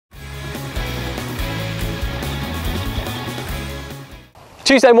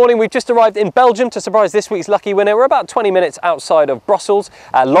Tuesday morning, we've just arrived in Belgium to surprise this week's lucky winner. We're about 20 minutes outside of Brussels.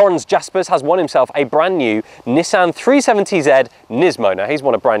 Lawrence Jespers has won himself a brand new Nissan 370Z Nismo. Now, he's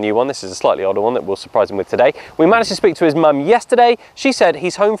won a brand new one. This is a slightly older one that we'll surprise him with today. We managed to speak to his mum yesterday. She said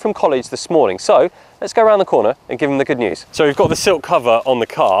he's home from college this morning. So let's go around the corner and give him the good news. So we've got the silk cover on the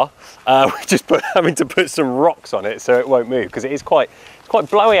car. We're just having to put some rocks on it so it won't move because it's quite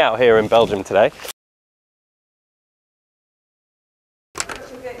blowy out here in Belgium today.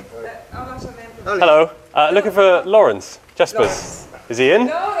 Hello, looking for Lawrence Jespers. Lawrence. Is he in?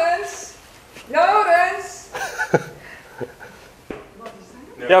 Lawrence! Lawrence!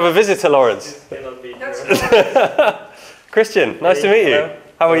 You have a visitor, Lawrence. Christian, nice to meet you.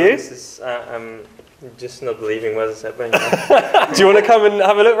 How are you? I'm just not believing what is happening. Do you want to come and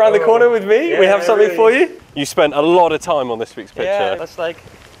have a look around the corner with me? Yeah, we have something really. for you. You spent a lot of time on this week's picture. Yeah, that's like,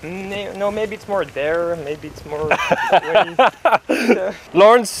 no, maybe it's more there, maybe it's more...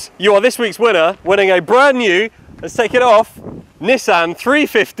 Lawrence, you are this week's winner, winning a brand new, let's take it off, Nissan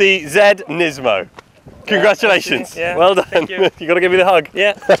 370Z Nismo. Congratulations. Yeah, well done. thank you. You got to give me the hug.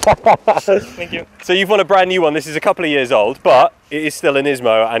 Yeah. Thank you. So you've won a brand new one. This is a couple of years old, but it is still a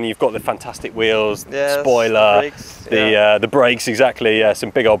Nismo, and you've got the fantastic wheels, spoiler, the brakes, exactly. Yeah,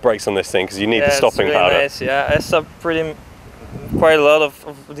 some big old brakes on this thing because you need the stopping it's really powder. Nice. Yeah, I saw quite a lot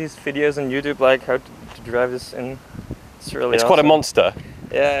of these videos on YouTube, like how to drive this in. It's really It's awesome. quite a monster.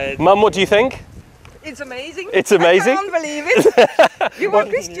 Yeah. Mum, what do you think? It's amazing. It's amazing. I can't believe it. You were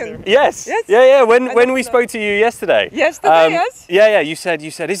Christian. Yes. Yes. Yeah. When we spoke to you yesterday. Yesterday, yes. Yeah. You said,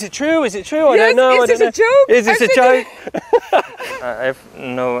 is it true? Is it true? I Yes, don't know. is this a joke? Is this a joke?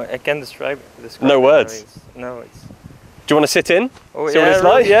 I can't describe No words. No, it's. Do you want to sit in? Oh, See what it's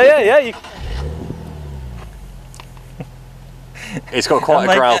like? Yeah. It's got quite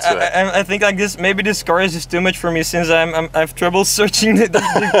a growl to it. I think like this. Maybe this car is just too much for me since I have trouble searching the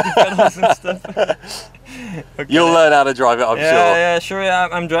pedals and stuff. Okay. You'll learn how to drive it, I'm sure. Yeah, sure. Yeah,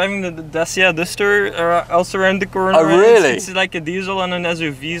 I'm driving the Dacia Duster also around the corner. Oh, really? It's like a diesel and an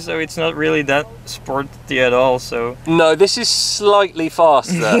SUV, so it's not really that sporty at all. So. No, this is slightly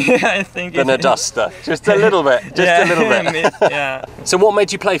faster Yeah, I think than a Duster. Just a little bit. Just a little bit. Yeah. So what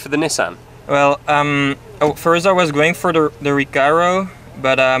made you play for the Nissan? Well, first I was going for the Recaro,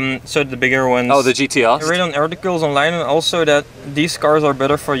 but so the bigger ones. Oh, the GTR. I read on articles online and also that these cars are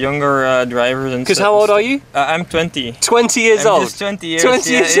better for younger drivers. Because how old are you? I'm 20. 20 years I'm old? just 20 years. 20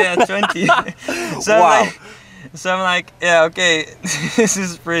 years yeah, 20. So wow. I'm like, yeah, okay, this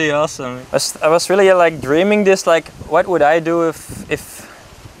is pretty awesome. I was really like dreaming this, like, what would I do if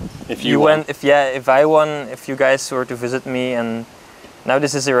you won? If I won, if you guys were to visit me, and now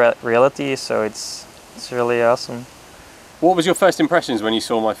this is a reality, so it's really awesome. What was your first impressions when you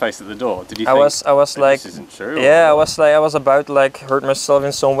saw my face at the door? Did you think I was like, this isn't true? Yeah, I was about to like hurt myself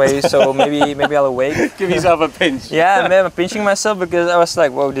in some way, so maybe I'll awake. Give yourself a pinch. Yeah, maybe I'm pinching myself because I was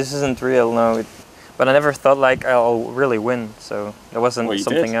like, whoa, this isn't real. No, but I never thought like I'll really win, so it wasn't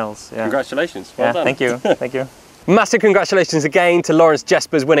something else. Yeah. Congratulations. Well done. Thank you. Thank you. Massive congratulations again to Lawrence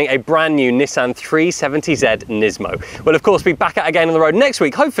Jespers winning a brand new Nissan 370Z Nismo. We'll of course be back out again on the road next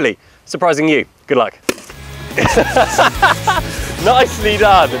week, hopefully surprising you. Good luck. Nicely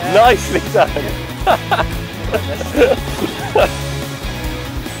done, nicely done.